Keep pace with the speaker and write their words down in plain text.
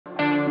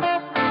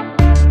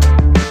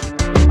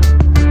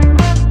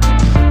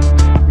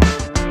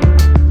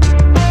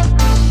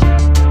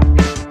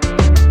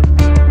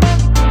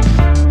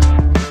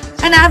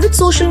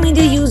social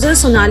media user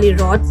Sonali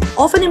Raut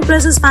often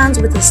impresses fans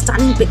with her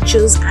stunning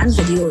pictures and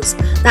videos.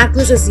 The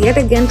actress is yet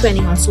again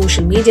trending on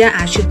social media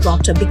as she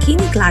dropped a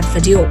bikini-clad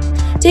video.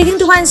 Taking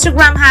to her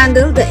Instagram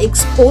handle, the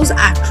exposed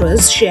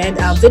actress shared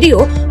a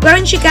video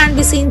wherein she can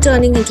be seen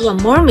turning into a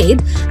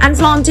mermaid and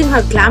flaunting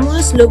her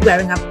glamorous look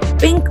wearing a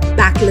pink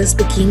backless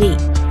bikini.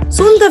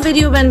 Soon the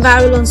video went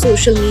viral on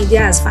social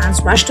media as fans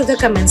rushed to the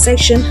comment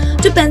section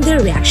to pen their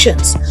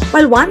reactions.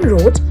 While one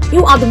wrote,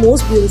 "You are the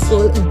most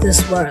beautiful in this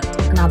world."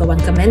 Another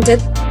one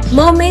commented,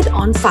 "Mermaid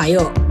on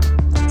fire."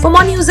 For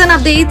more news and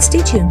updates,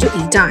 stay tuned to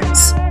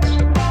ETimes.